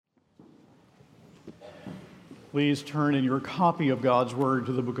Please turn in your copy of God's Word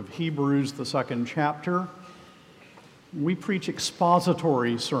to the book of Hebrews, the second chapter. We preach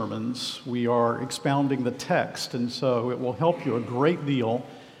expository sermons. We are expounding the text, and so it will help you a great deal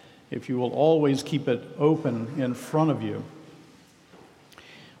if you will always keep it open in front of you.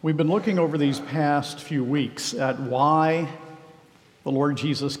 We've been looking over these past few weeks at why the Lord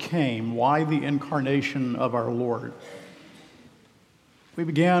Jesus came, why the incarnation of our Lord. We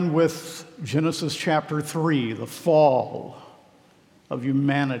began with Genesis chapter 3, the fall of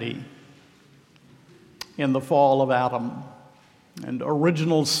humanity in the fall of Adam, and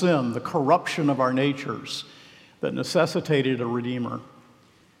original sin, the corruption of our natures that necessitated a Redeemer.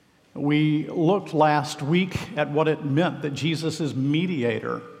 We looked last week at what it meant that Jesus is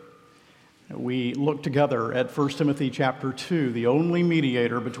mediator. We looked together at 1 Timothy chapter 2, the only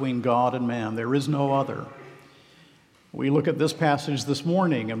mediator between God and man. There is no other. We look at this passage this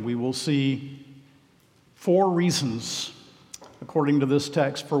morning, and we will see 4 reasons, according to this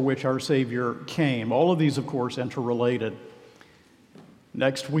text, for which our Savior came. All of these, of course, interrelated.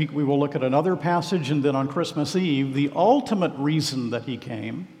 Next week, we will look at another passage, and then on Christmas Eve, the ultimate reason that he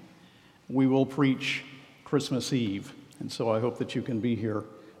came, we will preach Christmas Eve. And so I hope that you can be here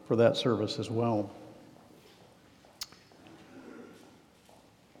for that service as well.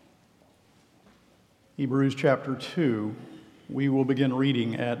 Hebrews chapter 2, we will begin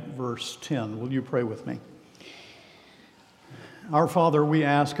reading at verse 10. Will you pray with me? Our Father, we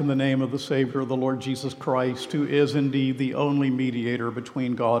ask in the name of the Savior, the Lord Jesus Christ, who is indeed the only mediator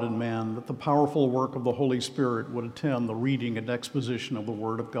between God and man, that the powerful work of the Holy Spirit would attend the reading and exposition of the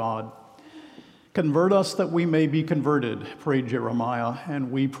Word of God. Convert us that we may be converted, prayed Jeremiah,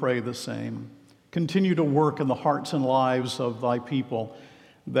 and we pray the same. Continue to work in the hearts and lives of thy people,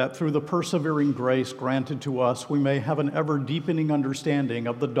 that through the persevering grace granted to us, we may have an ever-deepening understanding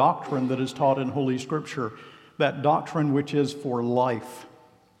of the doctrine that is taught in Holy Scripture, that doctrine which is for life,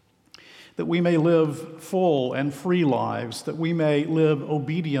 that we may live full and free lives, that we may live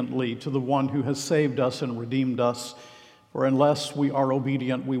obediently to the one who has saved us and redeemed us, for unless we are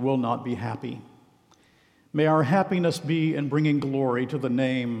obedient, we will not be happy. May our happiness be in bringing glory to the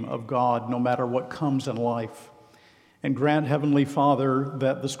name of God, no matter what comes in life. And grant, Heavenly Father,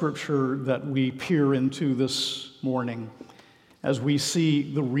 that the Scripture that we peer into this morning, as we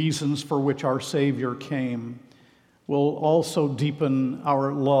see the reasons for which our Savior came, will also deepen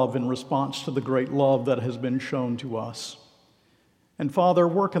our love in response to the great love that has been shown to us. And Father,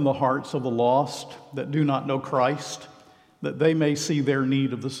 work in the hearts of the lost that do not know Christ, that they may see their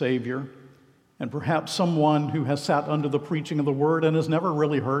need of the Savior, and perhaps someone who has sat under the preaching of the Word and has never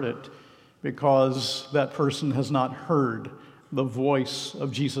really heard it, because that person has not heard the voice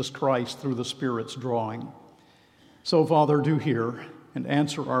of Jesus Christ through the Spirit's drawing. So, Father, do hear and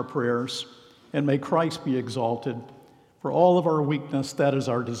answer our prayers, and may Christ be exalted. For all of our weakness, that is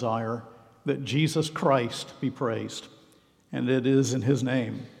our desire, that Jesus Christ be praised. And it is in his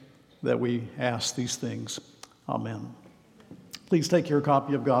name that we ask these things. Amen. Please take your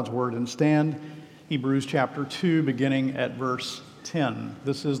copy of God's Word and stand. Hebrews chapter 2, beginning at verse 10.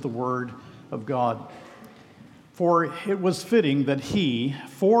 This is the Word of God. For it was fitting that he,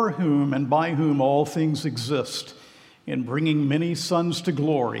 for whom and by whom all things exist, in bringing many sons to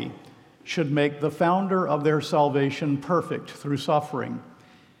glory, should make the founder of their salvation perfect through suffering.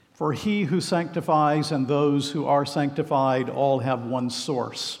 For he who sanctifies and those who are sanctified all have one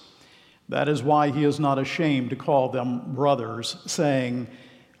source. That is why he is not ashamed to call them brothers, saying,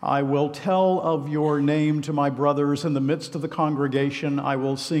 I will tell of your name to my brothers in the midst of the congregation. I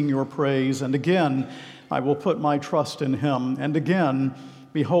will sing your praise. And again, I will put my trust in him. And again,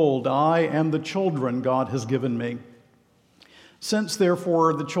 behold, I and the children God has given me. Since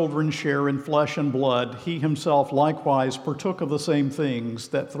therefore the children share in flesh and blood, he himself likewise partook of the same things,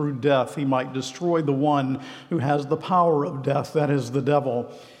 that through death he might destroy the one who has the power of death, that is the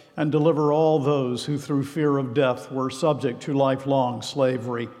devil, and deliver all those who through fear of death were subject to lifelong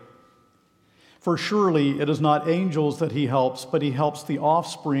slavery. For surely it is not angels that he helps, but he helps the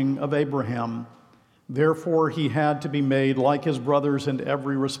offspring of Abraham. Therefore he had to be made like his brothers in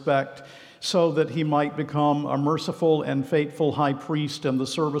every respect, so that he might become a merciful and faithful high priest in the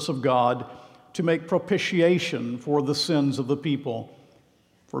service of God, to make propitiation for the sins of the people.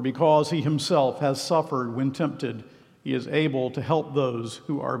 For because he himself has suffered when tempted, he is able to help those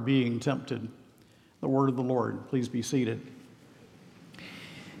who are being tempted. The word of the Lord. Please be seated.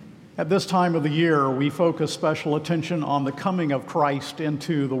 At this time of the year, we focus special attention on the coming of Christ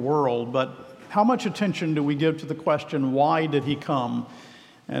into the world, but how much attention do we give to the question, why did he come?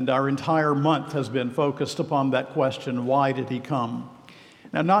 And our entire month has been focused upon that question, why did he come?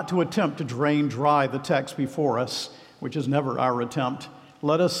 Now, not to attempt to drain dry the text before us, which is never our attempt,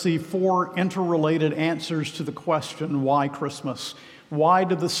 let us see 4 interrelated answers to the question, why Christmas? Why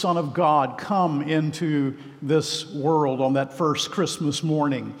did the Son of God come into this world on that first Christmas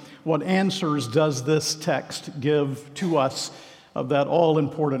morning? What answers does this text give to us of that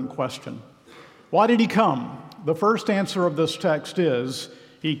all-important question? Why did he come? The first answer of this text is,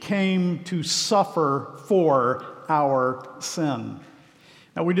 he came to suffer for our sin.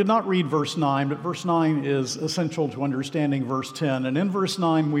 Now, we did not read verse 9, but verse 9 is essential to understanding verse 10. And in verse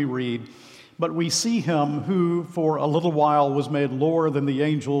 9 we read, "But we see him who for a little while was made lower than the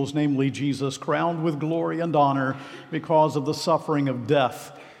angels, namely Jesus, crowned with glory and honor because of the suffering of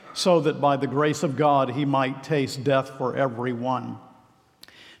death, so that by the grace of God he might taste death for everyone."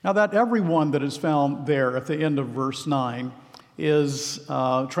 Now, that everyone that is found there at the end of verse 9 is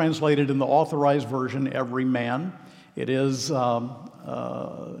translated in the Authorized Version, every man. It is a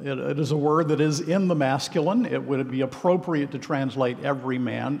word that is in the masculine. It would be appropriate to translate every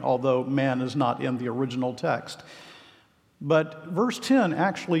man, although man is not in the original text. But verse 10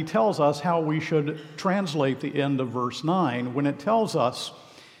 actually tells us how we should translate the end of verse 9 when it tells us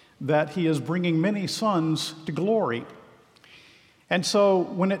that he is bringing many sons to glory. And so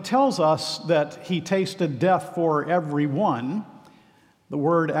when it tells us that he tasted death for everyone, the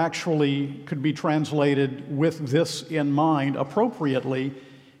word actually could be translated with this in mind appropriately.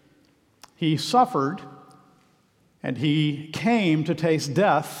 He suffered and he came to taste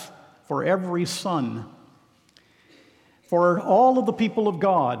death for every son. For all of the people of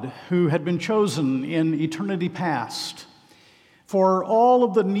God who had been chosen in eternity past, for all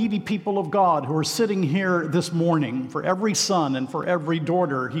of the needy people of God who are sitting here this morning, for every son and for every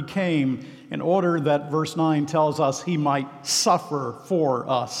daughter, he came in order that verse 9 tells us he might suffer for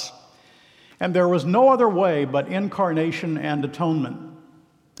us. And there was no other way but incarnation and atonement.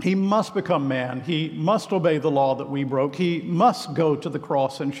 He must become man. He must obey the law that we broke. He must go to the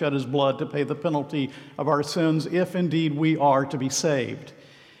cross and shed his blood to pay the penalty of our sins if indeed we are to be saved.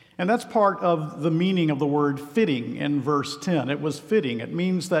 And that's part of the meaning of the word fitting in verse 10. It was fitting. It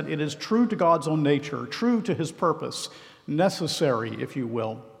means that it is true to God's own nature, true to his purpose, necessary, if you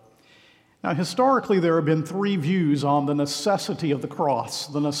will. Now, historically, there have been 3 views on the necessity of the cross,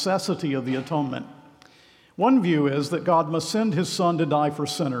 the necessity of the atonement. One view is that God must send his Son to die for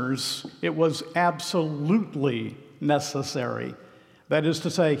sinners. It was absolutely necessary. That is to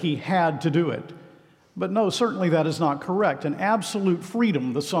say, he had to do it. But no, certainly that is not correct. In absolute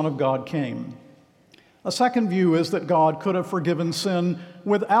freedom, the Son of God came. A second view is that God could have forgiven sin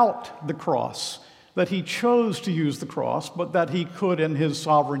without the cross, that he chose to use the cross, but that he could, in his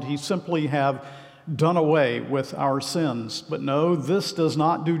sovereignty, simply have done away with our sins. But no, this does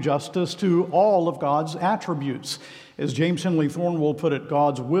not do justice to all of God's attributes. As James Henley Thornwell put it,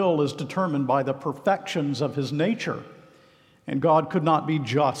 God's will is determined by the perfections of his nature. And God could not be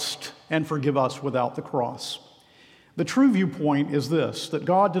just and forgive us without the cross. The true viewpoint is this, that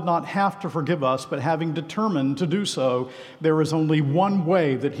God did not have to forgive us, but having determined to do so, there is only one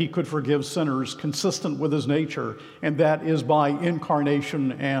way that he could forgive sinners consistent with his nature, and that is by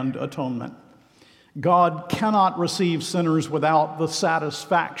incarnation and atonement. God cannot receive sinners without the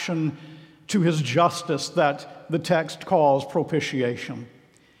satisfaction to his justice that the text calls propitiation.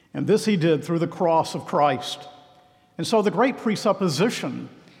 And this he did through the cross of Christ. And so the great presupposition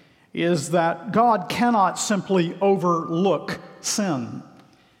is that God cannot simply overlook sin.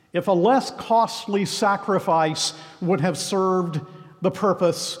 If a less costly sacrifice would have served the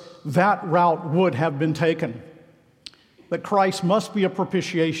purpose, that route would have been taken. That Christ must be a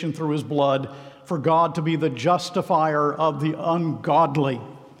propitiation through his blood for God to be the justifier of the ungodly.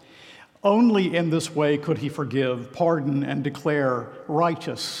 Only in this way could he forgive, pardon, and declare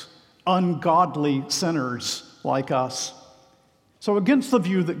righteous, ungodly sinners like us. So against the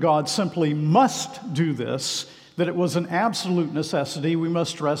view that God simply must do this, that it was an absolute necessity, we must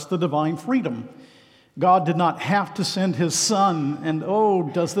stress the divine freedom. God did not have to send his Son, and oh,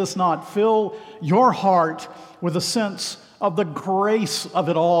 does this not fill your heart with a sense of the grace of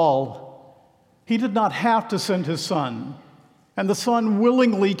it all? He did not have to send his Son, and the Son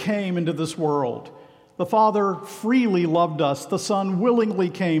willingly came into this world. The Father freely loved us. The Son willingly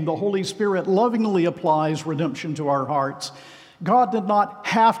came. The Holy Spirit lovingly applies redemption to our hearts. God did not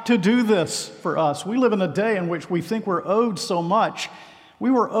have to do this for us. We live in a day in which we think we're owed so much.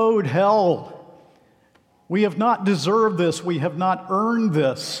 We were owed hell. We have not deserved this. We have not earned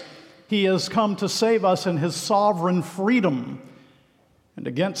this. He has come to save us in his sovereign freedom. And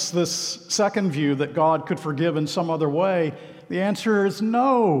against this second view that God could forgive in some other way, The answer is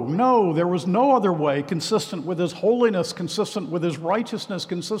no, no. There was no other way consistent with his holiness, consistent with his righteousness,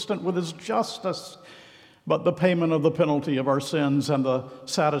 consistent with his justice, but the payment of the penalty of our sins and the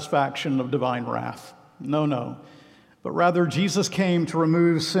satisfaction of divine wrath. No, no. But rather, Jesus came to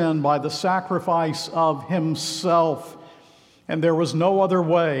remove sin by the sacrifice of himself. And there was no other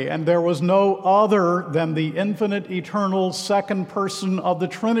way, and there was no other than the infinite, eternal second person of the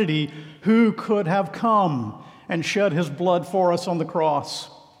Trinity who could have come and shed his blood for us on the cross.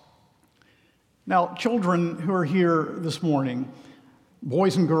 Now, children who are here this morning,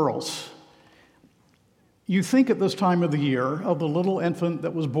 boys and girls, you think at this time of the year of the little infant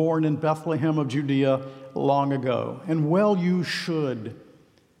that was born in Bethlehem of Judea long ago, and well you should.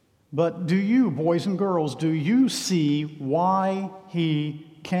 But do you, boys and girls, do you see why he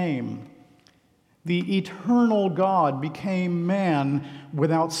came? The eternal God became man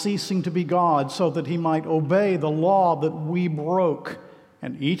without ceasing to be God so that he might obey the law that we broke.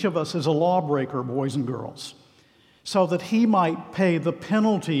 And each of us is a lawbreaker, boys and girls. So that he might pay the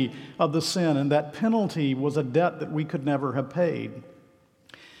penalty of the sin, and that penalty was a debt that we could never have paid.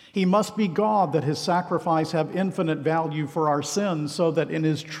 He must be God that his sacrifice have infinite value for our sins, so that in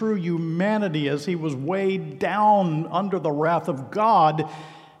his true humanity, as he was weighed down under the wrath of God,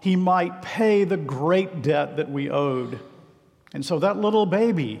 he might pay the great debt that we owed. And so that little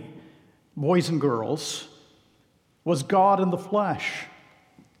baby, boys and girls, was God in the flesh.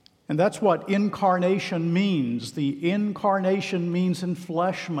 And that's what incarnation means. The incarnation means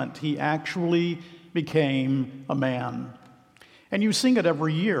enfleshment. He actually became a man. And you sing it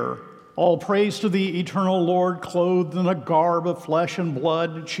every year. All praise to the eternal Lord, clothed in a garb of flesh and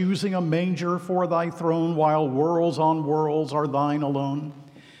blood, choosing a manger for thy throne, while worlds on worlds are thine alone.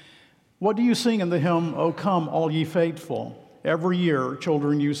 What do you sing in the hymn, O come, all ye faithful? Every year,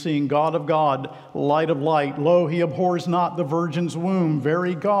 children, you sing, God of God, light of light. Lo, he abhors not the virgin's womb,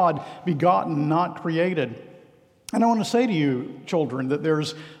 very God, begotten, not created. And I want to say to you, children, that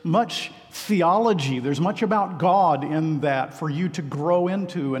there's much theology, there's much about God in that for you to grow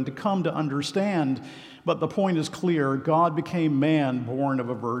into and to come to understand. But the point is clear, God became man born of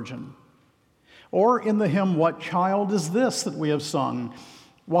a virgin. Or in the hymn, What Child Is This that we have sung?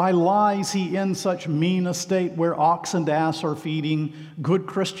 Why lies he in such mean estate where ox and ass are feeding? Good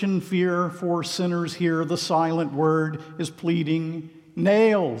Christian fear for sinners here, the silent word is pleading.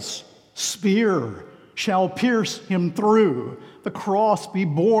 Nails, spear shall pierce him through. The cross be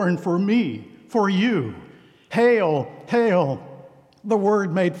borne for me, for you. Hail, hail, the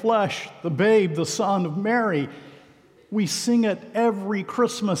Word made flesh, the babe, the Son of Mary. We sing it every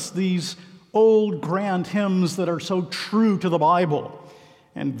Christmas, these old grand hymns that are so true to the Bible.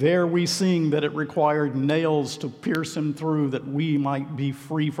 And there we sing that it required nails to pierce him through, that we might be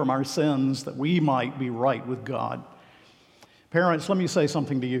free from our sins, that we might be right with God. Parents, let me say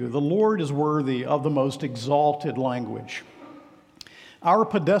something to you. The Lord is worthy of the most exalted language. Our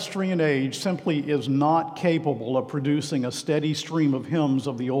pedestrian age simply is not capable of producing a steady stream of hymns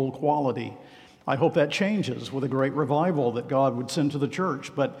of the old quality. I hope that changes with a great revival that God would send to the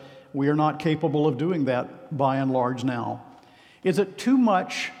church, but we are not capable of doing that by and large now. Is it too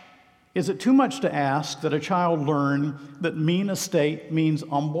much to ask that a child learn that mean estate means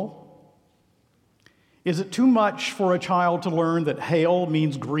humble? Is it too much for a child to learn that hail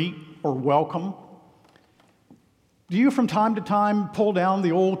means greet or welcome? Do you from time to time pull down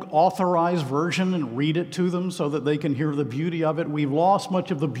the old authorized version and read it to them so that they can hear the beauty of it? We've lost much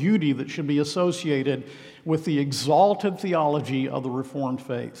of the beauty that should be associated with the exalted theology of the Reformed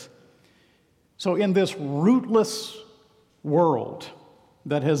faith. So in this rootless world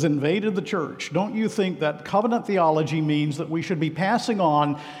that has invaded the church, don't you think that covenant theology means that we should be passing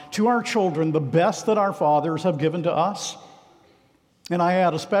on to our children the best that our fathers have given to us? And I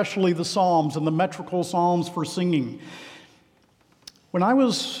add especially the Psalms and the metrical Psalms for singing. When I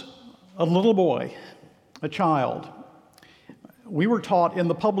was a little boy, a child, we were taught in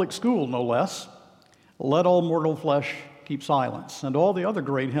the public school, no less, let all mortal flesh keep silence, and all the other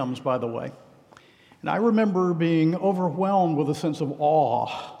great hymns, by the way. And I remember being overwhelmed with a sense of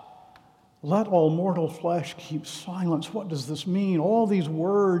awe. Let all mortal flesh keep silence. What does this mean? All these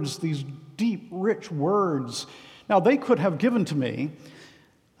words, these deep, rich words. Now, they could have given to me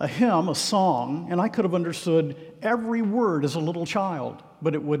a hymn, a song, and I could have understood every word as a little child,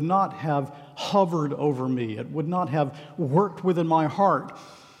 but it would not have hovered over me. It would not have worked within my heart.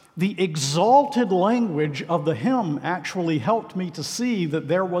 The exalted language of the hymn actually helped me to see that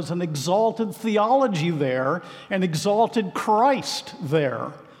there was an exalted theology there, an exalted Christ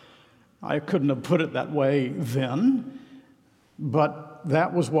there. I couldn't have put it that way then, But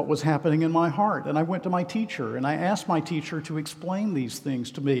that was what was happening in my heart. And I went to my teacher, and I asked my teacher to explain these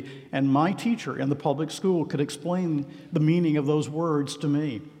things to me. And my teacher in the public school could explain the meaning of those words to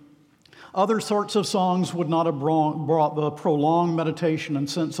me. Other sorts of songs would not have brought the prolonged meditation and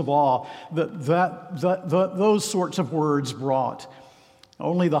sense of awe that those sorts of words brought.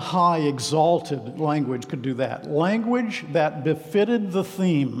 Only the high, exalted language could do that. Language that befitted the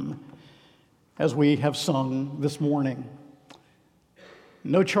theme, as we have sung this morning.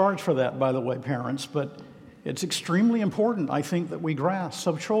 No charge for that, by the way, parents, but it's extremely important, I think, that we grasp.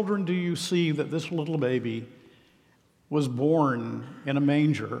 So, children, do you see that this little baby was born in a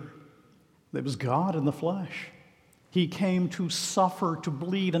manger? It was God in the flesh. He came to suffer, to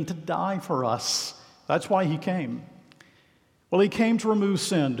bleed, and to die for us. That's why he came. Well, he came to remove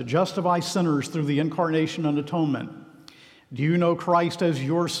sin, to justify sinners through the incarnation and atonement. Do you know Christ as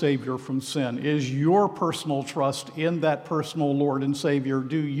your Savior from sin? Is your personal trust in that personal Lord and Savior?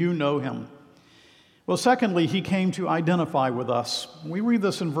 Do you know him? Well, secondly, he came to identify with us. We read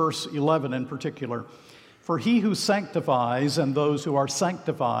this in verse 11 in particular. For he who sanctifies and those who are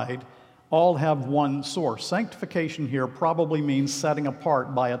sanctified all have one source. Sanctification here probably means setting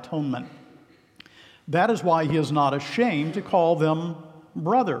apart by atonement. That is why he is not ashamed to call them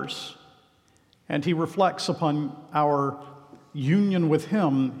brothers. And he reflects upon our union with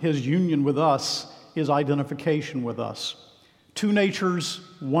him, his union with us, his identification with us. Two natures,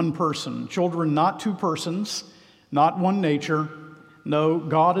 one person. Children, not two persons, not one nature. No,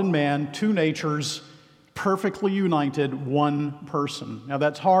 God and man, two natures, perfectly united, one person. Now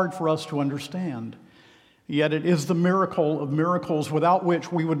that's hard for us to understand. Yet it is the miracle of miracles without which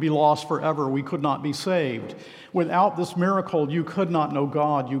we would be lost forever. We could not be saved. Without this miracle, you could not know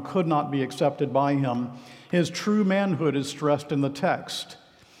God. You could not be accepted by him. His true manhood is stressed in the text,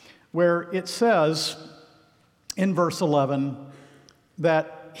 where it says in verse 11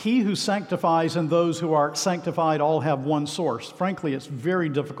 that he who sanctifies and those who are sanctified all have one source. Frankly, it's very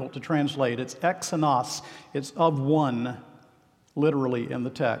difficult to translate. It's exenos. It's of one, literally, in the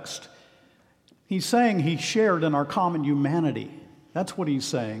text. He's saying he shared in our common humanity. That's what he's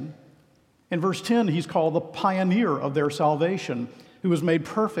saying. In verse 10, he's called the pioneer of their salvation, who was made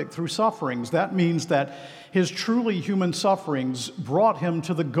perfect through sufferings. That means that his truly human sufferings brought him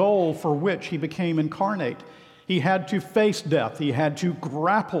to the goal for which he became incarnate. He had to face death. He had to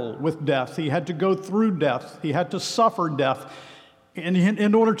grapple with death. He had to go through death. He had to suffer death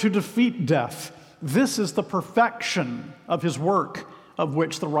in order to defeat death. This is the perfection of his work, of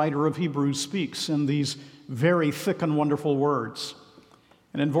which the writer of Hebrews speaks in these very thick and wonderful words.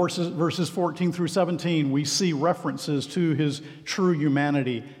 And in verses 14 through 17, we see references to his true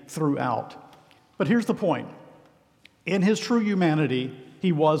humanity throughout. But here's the point. In his true humanity,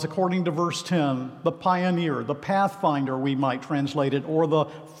 he was, according to verse 10, the pioneer, the pathfinder, we might translate it, or the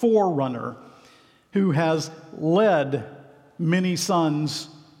forerunner, who has led many sons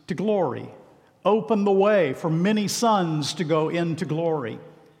to glory, opened the way for many sons to go into glory.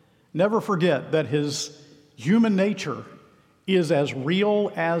 Never forget that his human nature is as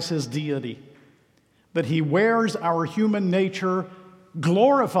real as his deity, that he wears our human nature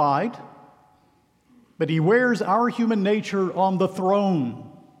glorified, but he wears our human nature on the throne,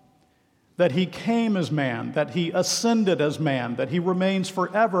 that he came as man, that he ascended as man, that he remains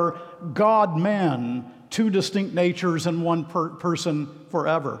forever God-man, two distinct natures in one person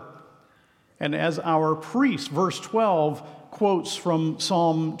forever. And as our priest, verse 12, quotes from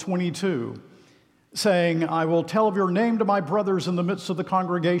Psalm 22, saying, I will tell of your name to my brothers in the midst of the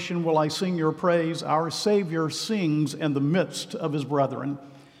congregation, will I sing your praise. Our Savior sings in the midst of his brethren.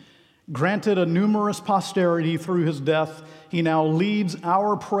 Granted a numerous posterity through his death, he now leads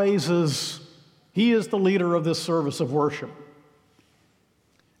our praises. He is the leader of this service of worship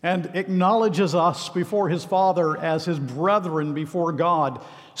and acknowledges us before his Father as his brethren before God.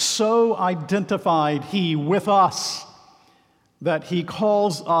 So identified he with us that he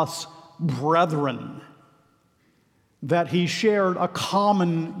calls us brethren, that he shared a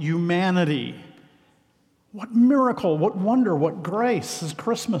common humanity. What miracle, what wonder, what grace is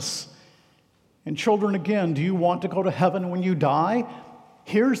Christmas. And children, again, do you want to go to heaven when you die?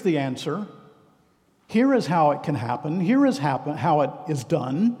 Here's the answer. Here is how it can happen. Here is how it is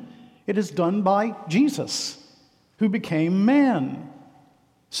done. It is done by Jesus, who became man,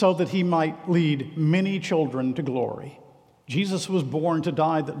 so that he might lead many children to glory. Jesus was born to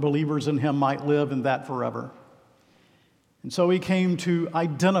die that believers in him might live, and that forever. And so he came to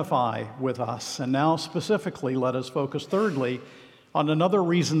identify with us. And now specifically, let us focus thirdly on another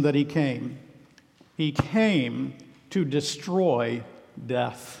reason that he came. He came to destroy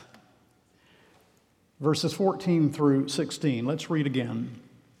death. Verses 14 through 16. Let's read again.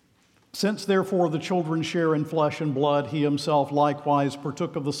 Since therefore the children share in flesh and blood, he himself likewise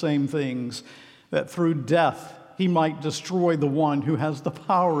partook of the same things, that through death he might destroy the one who has the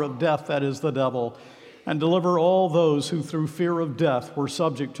power of death, that is, the devil, and deliver all those who through fear of death were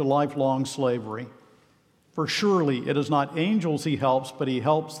subject to lifelong slavery. For surely it is not angels he helps, but he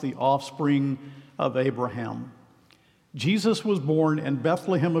helps the offspring of Abraham. Jesus was born in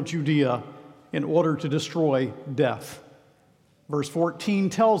Bethlehem of Judea in order to destroy death. Verse 14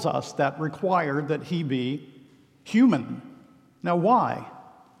 tells us that required that he be human. Now why?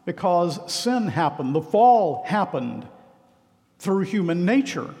 Because sin happened, the fall happened through human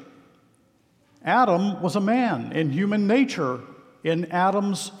nature. Adam was a man. In human nature, in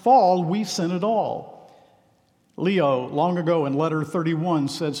Adam's fall, we sin at all. Leo, long ago in letter 31,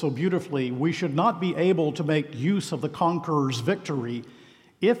 said so beautifully, we should not be able to make use of the conqueror's victory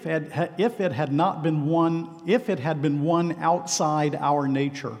if it had been won outside our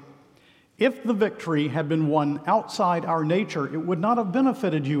nature. If the victory had been won outside our nature, it would not have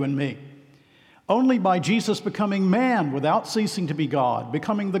benefited you and me. Only by Jesus becoming man without ceasing to be God,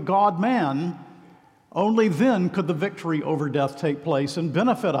 becoming the God-man, only then could the victory over death take place and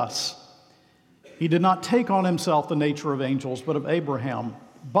benefit us. He did not take on himself the nature of angels, but of Abraham.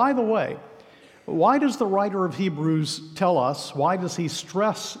 By the way, why does the writer of Hebrews tell us, why does he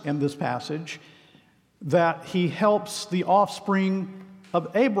stress in this passage that he helps the offspring of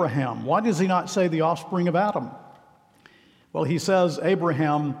Abraham? Why does he not say the offspring of Adam? Well, he says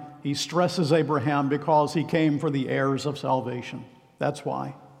Abraham, he stresses Abraham because he came for the heirs of salvation. That's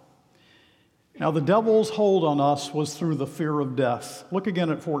why. Now, the devil's hold on us was through the fear of death. Look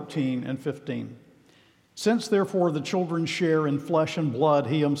again at 14 and 15. Since, therefore, the children share in flesh and blood,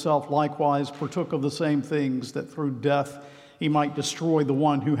 he himself likewise partook of the same things, that through death he might destroy the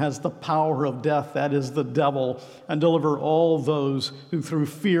one who has the power of death, that is, the devil, and deliver all those who through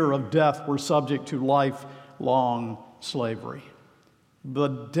fear of death were subject to lifelong slavery. The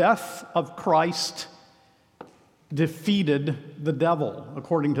death of Christ defeated the devil,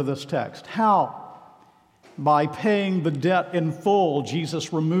 according to this text. How? By paying the debt in full,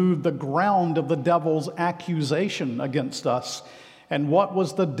 Jesus removed the ground of the devil's accusation against us. And what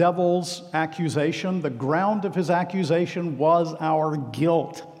was the devil's accusation? The ground of his accusation was our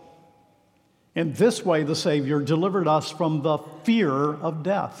guilt. In this way, the Savior delivered us from the fear of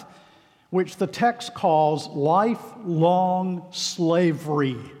death, which the text calls lifelong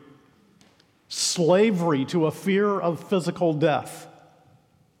slavery. Slavery to a fear of physical death.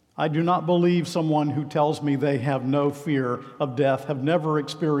 I do not believe someone who tells me they have no fear of death, have never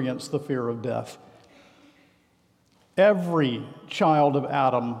experienced the fear of death. Every child of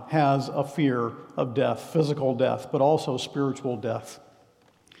Adam has a fear of death, physical death, but also spiritual death.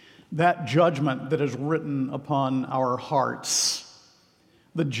 That judgment that is written upon our hearts,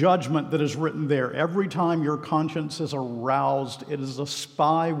 the judgment that is written there, every time your conscience is aroused, it is a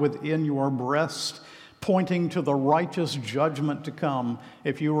spy within your breast pointing to the righteous judgment to come.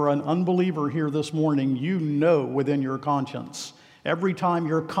 If you are an unbeliever here this morning, you know within your conscience, every time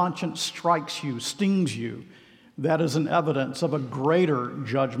your conscience strikes you, stings you, that is an evidence of a greater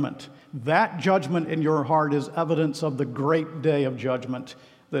judgment. That judgment in your heart is evidence of the great day of judgment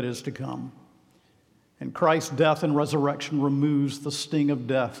that is to come. And Christ's death and resurrection removes the sting of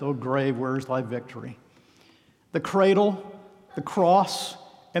death. O grave, where is thy victory? The cradle, the cross,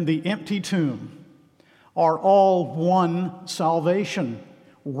 and the empty tomb are all one salvation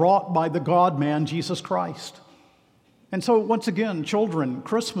wrought by the God-man, Jesus Christ. And so, once again, children,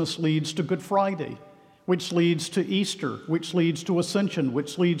 Christmas leads to Good Friday, which leads to Easter, which leads to Ascension,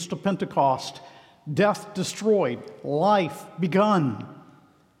 which leads to Pentecost. Death destroyed, life begun.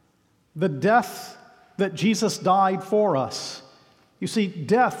 The death that Jesus died for us. You see,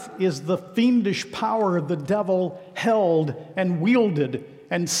 death is the fiendish power the devil held and wielded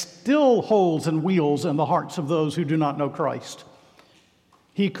and still holds and wields in the hearts of those who do not know Christ.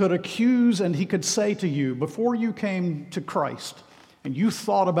 He could accuse and he could say to you, before you came to Christ and you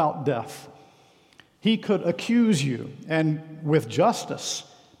thought about death, he could accuse you, and with justice,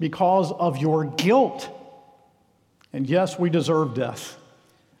 because of your guilt. And yes, we deserve death,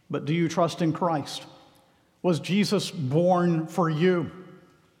 but do you trust in Christ? Was Jesus born for you?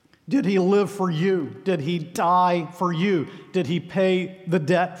 Did he live for you? Did he die for you? Did he pay the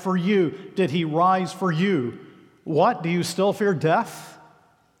debt for you? Did he rise for you? What? Do you still fear death?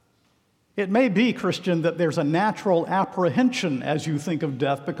 It may be, Christian, that there's a natural apprehension as you think of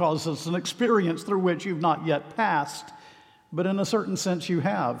death because it's an experience through which you've not yet passed. But in a certain sense, you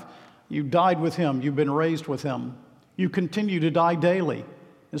have. You died with him. You've been raised with him. You continue to die daily.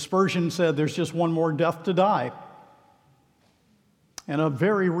 As Spurgeon said, there's just one more death to die. In a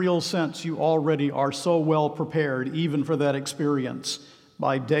very real sense, you already are so well prepared even for that experience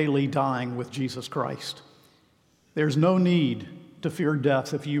by daily dying with Jesus Christ. There's no need to fear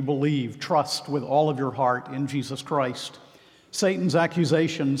death if you believe, trust with all of your heart in Jesus Christ. Satan's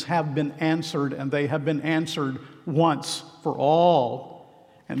accusations have been answered, and they have been answered once for all.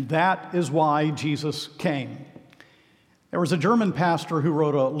 And that is why Jesus came. There was a German pastor who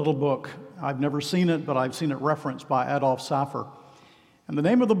wrote a little book. I've never seen it, but I've seen it referenced by Adolf Saffer. And the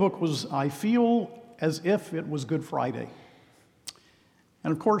name of the book was I Feel as If It Was Good Friday.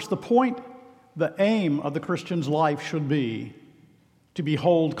 And of course, the aim of the Christian's life should be to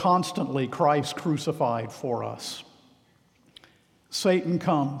behold constantly Christ crucified for us. Satan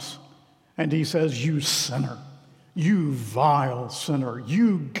comes and he says, "You sinner, you vile sinner,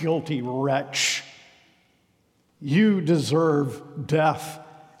 you guilty wretch, you deserve death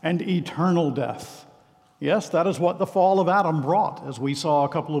and eternal death." Yes, that is what the fall of Adam brought, as we saw a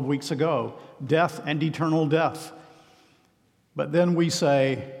couple of weeks ago, death and eternal death. But then we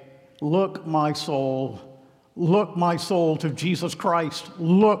say, look, my soul, to Jesus Christ.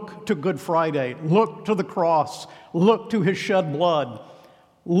 Look to Good Friday. Look to the cross. Look to his shed blood.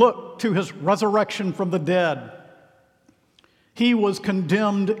 Look to his resurrection from the dead. He was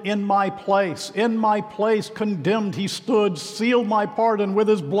condemned in my place. In my place, condemned, he stood, sealed my pardon with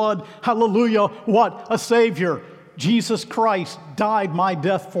his blood. Hallelujah, what a Savior. Jesus Christ died my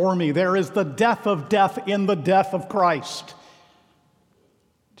death for me. There is the death of death in the death of Christ.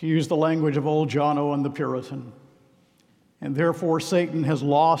 To use the language of old John Owen the Puritan. And therefore, Satan has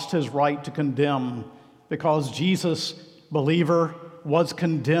lost his right to condemn because Jesus, believer, was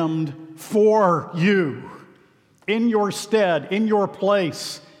condemned for you, in your stead, in your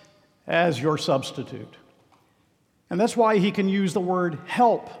place, as your substitute. And that's why he can use the word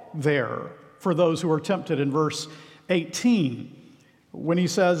help there for those who are tempted in verse 18, when he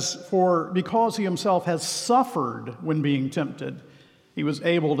says, "For because he himself has suffered when being tempted, he was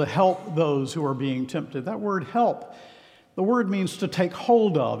able to help those who are being tempted." That word help, the word means to take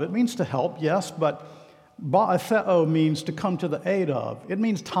hold of. It means to help, yes, but ba'atheo means to come to the aid of. It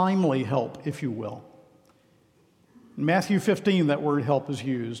means timely help, if you will. In Matthew 15, that word help is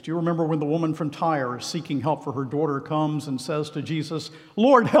used. Do you remember when the woman from Tyre, seeking help for her daughter, comes and says to Jesus,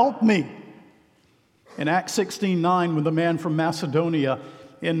 "Lord, help me"? In Acts 16:9, when the man from Macedonia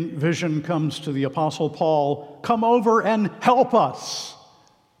in vision comes to the Apostle Paul, "Come over and help us."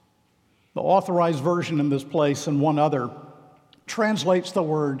 The Authorized Version in this place and one other translates the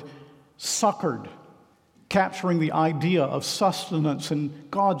word succored, capturing the idea of sustenance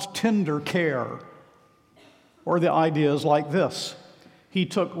and God's tender care. Or the idea is like this: he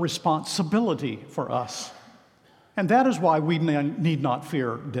took responsibility for us. And that is why we need not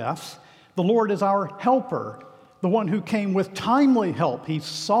fear death. The Lord is our helper, the one who came with timely help. He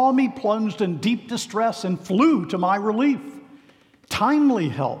saw me plunged in deep distress and flew to my relief. Timely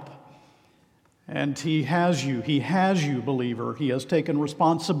help. And he has you, believer. He has taken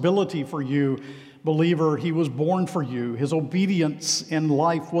responsibility for you, believer. He was born for you. His obedience in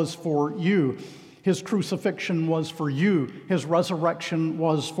life was for you. His crucifixion was for you. His resurrection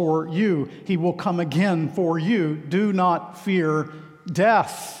was for you. He will come again for you. Do not fear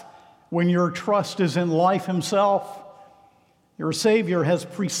death when your trust is in life himself. Your Savior has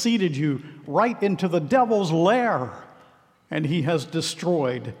preceded you right into the devil's lair, and he has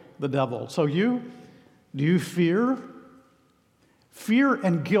destroyed the devil. So do you fear? Fear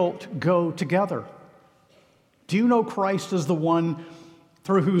and guilt go together. Do you know Christ is the one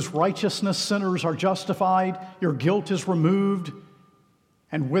through whose righteousness sinners are justified? Your guilt is removed,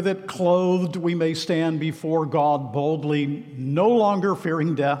 and with it clothed, we may stand before God boldly, no longer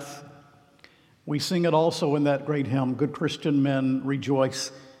fearing death. We sing it also in that great hymn, "Good Christian men,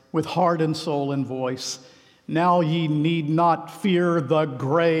 rejoice with heart and soul and voice. Now ye need not fear the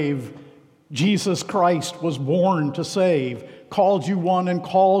grave. Jesus Christ was born to save, called you one and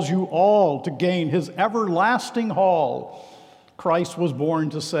calls you all to gain his everlasting hall." Christ was born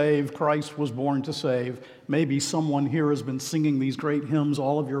to save. Christ was born to save. Maybe someone here has been singing these great hymns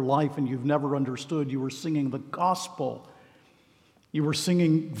all of your life and you've never understood. You were singing the gospel. You were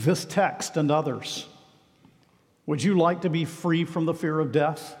singing this text and others. Would you like to be free from the fear of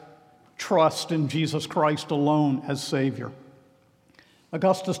death? Trust in Jesus Christ alone as Savior.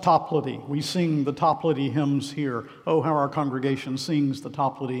 Augustus Toplady, we sing the Toplady hymns here. Oh, how our congregation sings the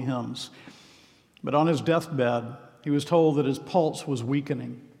Toplady hymns. But on his deathbed, he was told that his pulse was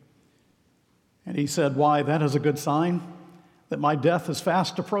weakening. And he said, "Why, that is a good sign that my death is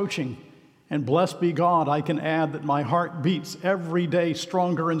fast approaching, And blessed be God, I can add that my heart beats every day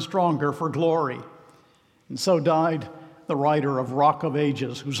stronger and stronger for glory. And so died the writer of Rock of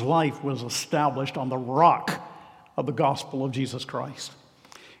Ages, whose life was established on the rock of the gospel of Jesus Christ.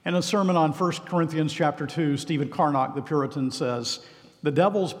 In a sermon on 1 Corinthians chapter 2, Stephen Carnock, the Puritan, says, "The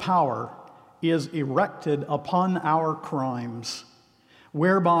devil's power is erected upon our crimes,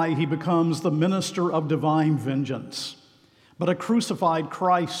 whereby he becomes the minister of divine vengeance. But a crucified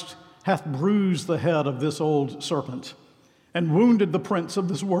Christ hath bruised the head of this old serpent, and wounded the prince of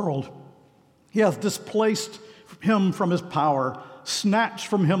this world. He hath displaced him from his power, snatched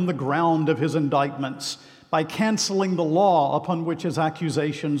from him the ground of his indictments, by canceling the law upon which his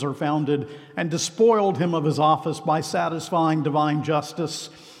accusations are founded, and despoiled him of his office by satisfying divine justice,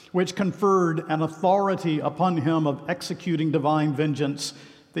 which conferred an authority upon him of executing divine vengeance.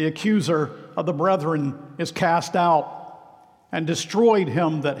 The accuser of the brethren is cast out, and destroyed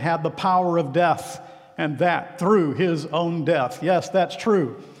him that had the power of death, and that through his own death." Yes, that's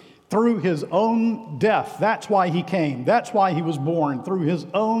true. Through his own death. That's why he came. That's why he was born. Through his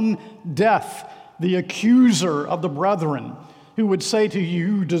own death, the accuser of the brethren, who would say to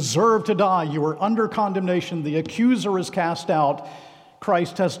you, "You deserve to die. You are under condemnation." The accuser is cast out.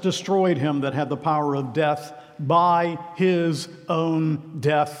 Christ has destroyed him that had the power of death by his own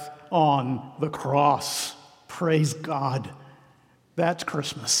death on the cross. Praise God. That's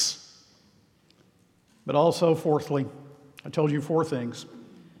Christmas. But also, fourthly, I told you four things.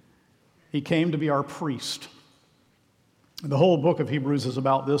 He came to be our priest. The whole book of Hebrews is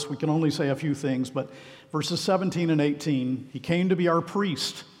about this. We can only say a few things, but verses 17 and 18, he came to be our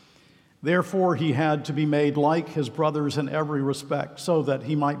priest. Therefore, he had to be made like his brothers in every respect, so that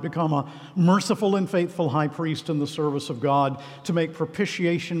he might become a merciful and faithful high priest in the service of God, to make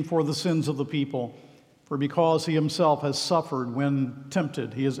propitiation for the sins of the people. For because he himself has suffered when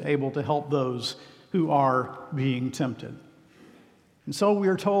tempted, he is able to help those who are being tempted. And so we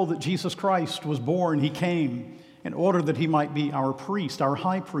are told that Jesus Christ was born, he came in order that he might be our priest, our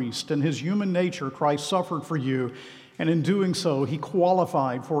high priest. In his human nature, Christ suffered for you, and in doing so, he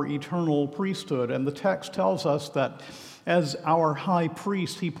qualified for eternal priesthood. And the text tells us that as our high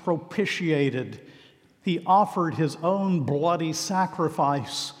priest, he propitiated, he offered his own bloody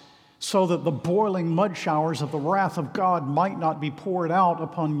sacrifice, so that the boiling mud showers of the wrath of God might not be poured out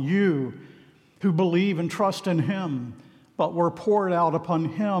upon you who believe and trust in him, but were poured out upon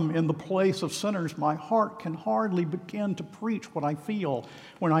him in the place of sinners. My heart can hardly begin to preach what I feel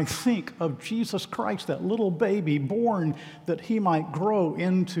when I think of Jesus Christ, that little baby born that he might grow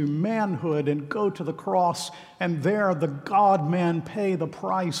into manhood and go to the cross, and there the God-man pay the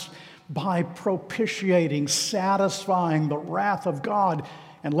price by propitiating, satisfying the wrath of God.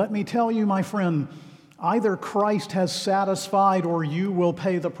 And let me tell you, my friend, either Christ has satisfied or you will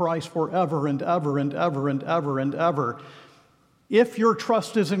pay the price forever and ever and ever and ever and ever. If your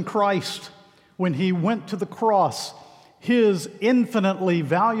trust is in Christ, when he went to the cross, his infinitely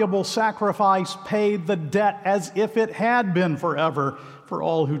valuable sacrifice paid the debt as if it had been forever for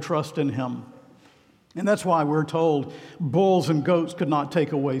all who trust in him. And that's why we're told bulls and goats could not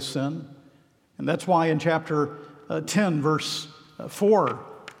take away sin. And that's why in chapter 10, verse 4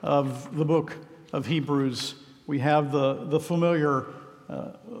 of the book of Hebrews, we have the familiar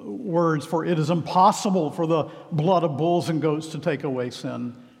words, "For it is impossible for the blood of bulls and goats to take away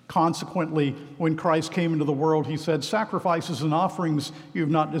sin." Consequently, when Christ came into the world, he said, "Sacrifices and offerings you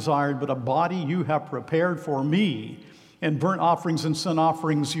have not desired, but a body you have prepared for me. And burnt offerings and sin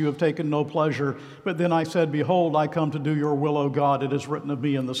offerings you have taken no pleasure. But then I said, Behold, I come to do your will, O God. It is written of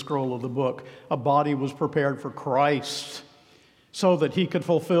me in the scroll of the book." A body was prepared for Christ, so that he could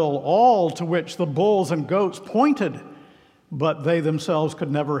fulfill all to which the bulls and goats pointed, but they themselves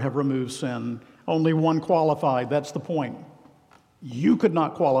could never have removed sin. Only one qualified. That's the point. You could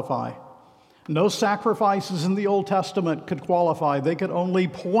not qualify. No sacrifices in the Old Testament could qualify. They could only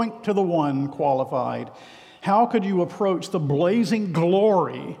point to the one qualified. How could you approach the blazing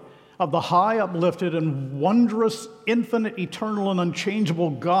glory of the high, uplifted, and wondrous, infinite, eternal, and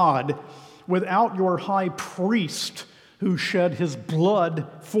unchangeable God without your high priest who shed his blood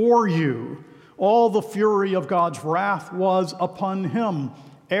for you? All the fury of God's wrath was upon him.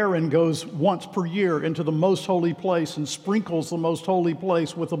 Aaron goes once per year into the most holy place and sprinkles the most holy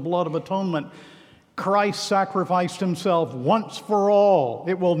place with the blood of atonement. Christ sacrificed himself once for all.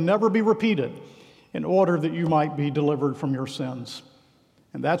 It will never be repeated, in order that you might be delivered from your sins.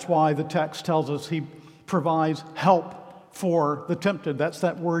 And that's why the text tells us he provides help for the tempted. That's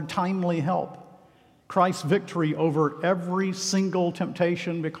that word, timely help. Christ's victory over every single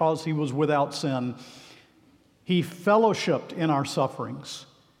temptation because he was without sin. He fellowshipped in our sufferings.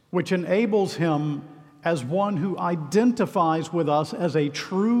 which enables him as one who identifies with us as a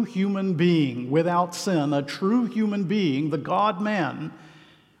true human being without sin, a true human being, the God-man,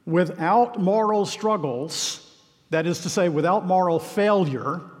 without moral struggles, that is to say, without moral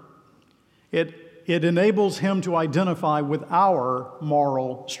failure. It enables him to identify with our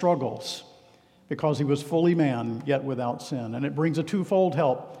moral struggles because he was fully man, yet without sin. And it brings a twofold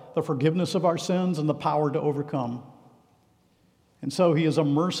help, the forgiveness of our sins and the power to overcome. And so he is a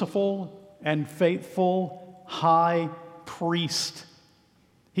merciful and faithful high priest.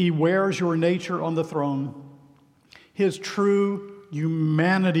 He wears your nature on the throne. His true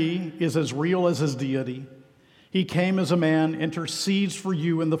humanity is as real as his deity. He came as a man, intercedes for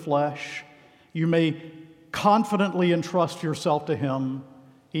you in the flesh. You may confidently entrust yourself to him.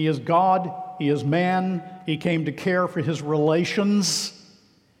 He is God, he is man, he came to care for his relations,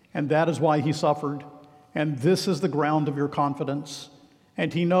 and that is why he suffered. And this is the ground of your confidence.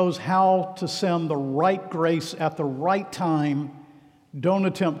 And he knows how to send the right grace at the right time. Don't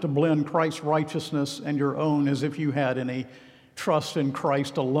attempt to blend Christ's righteousness and your own as if you had any trust in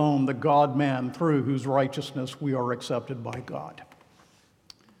Christ alone, the God-man through whose righteousness we are accepted by God.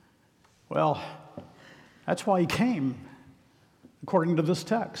 Well, that's why he came, according to this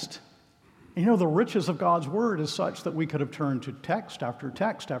text. And you know, the riches of God's word is such that we could have turned to text after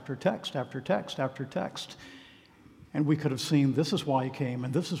text after text after text after text, and we could have seen this is why he came,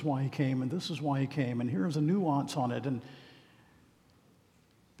 and this is why he came, and this is why he came, and here's a nuance on it. And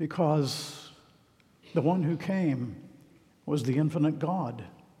because the one who came was the infinite God.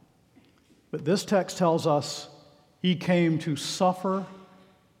 But this text tells us he came to suffer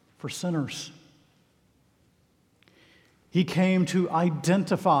for sinners. He came to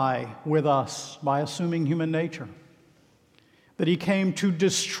identify with us by assuming human nature. That he came to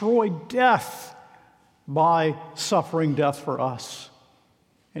destroy death by suffering death for us.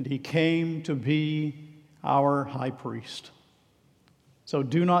 And he came to be our high priest. So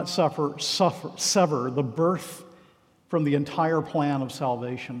do not sever the birth from the entire plan of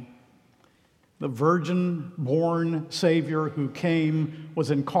salvation. The virgin-born Savior who came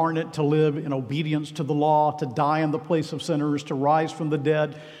was incarnate to live in obedience to the law, to die in the place of sinners, to rise from the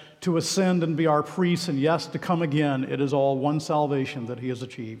dead, to ascend and be our priest, and yes, to come again. It is all one salvation that he has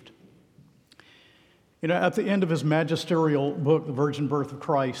achieved. You know, at the end of his magisterial book, The Virgin Birth of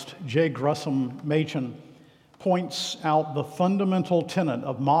Christ, J. Gresham Machen points out the fundamental tenet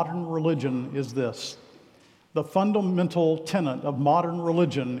of modern religion is this. The fundamental tenet of modern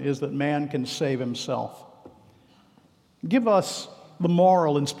religion is that man can save himself. Give us the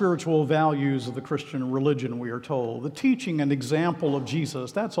moral and spiritual values of the Christian religion, we are told. The teaching and example of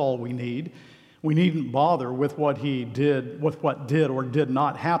Jesus, that's all we need. We needn't bother with what he did, with what did or did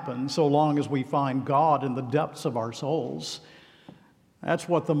not happen, so long as we find God in the depths of our souls. That's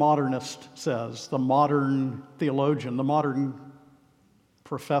what the modernist says, the modern theologian, the modern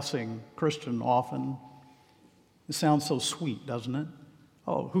professing Christian often. It sounds so sweet, doesn't it?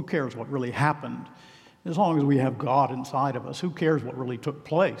 Oh, who cares what really happened? As long as we have God inside of us, who cares what really took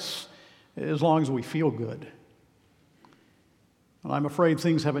place? As long as we feel good. And I'm afraid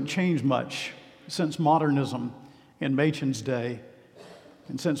things haven't changed much since modernism in Machen's day,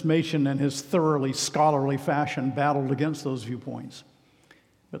 and since Machen in his thoroughly scholarly fashion battled against those viewpoints.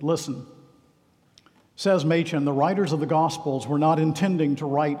 But listen, says Machen, the writers of the Gospels were not intending to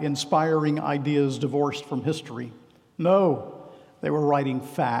write inspiring ideas divorced from history. No, they were writing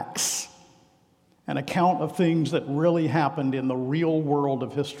facts, an account of things that really happened in the real world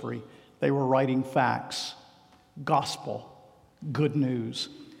of history. They were writing facts, gospel, good news.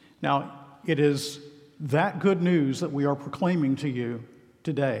 Now, it is that good news that we are proclaiming to you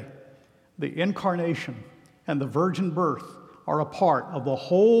today. The incarnation and the virgin birth are a part of the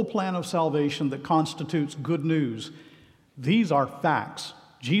whole plan of salvation that constitutes good news. These are facts.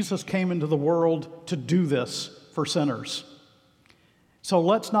 Jesus came into the world to do this for sinners. So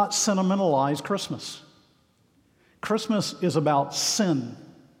let's not sentimentalize Christmas. Christmas is about sin.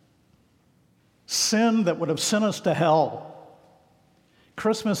 Sin that would have sent us to hell.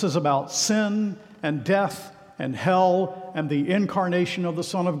 Christmas is about sin and death and hell and the incarnation of the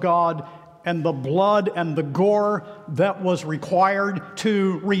Son of God and the blood and the gore that was required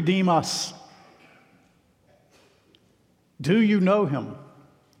to redeem us. Do you know him?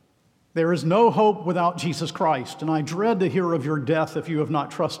 There is no hope without Jesus Christ, and I dread to hear of your death if you have not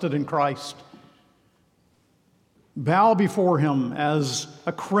trusted in Christ. Bow before him as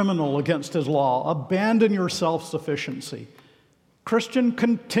a criminal against his law. Abandon your self-sufficiency. Christian,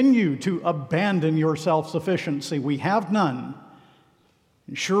 continue to abandon your self-sufficiency. We have none.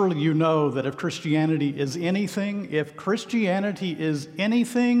 And surely you know that if Christianity is anything,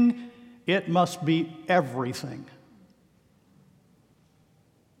 it must be everything.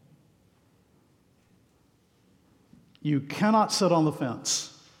 You cannot sit on the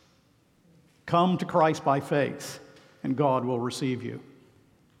fence. Come to Christ by faith, and God will receive you.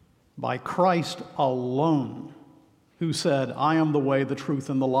 By Christ alone, who said, I am the way, the truth,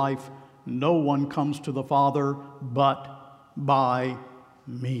 and the life. No one comes to the Father but by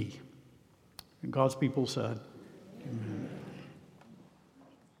me. And God's people said, Amen.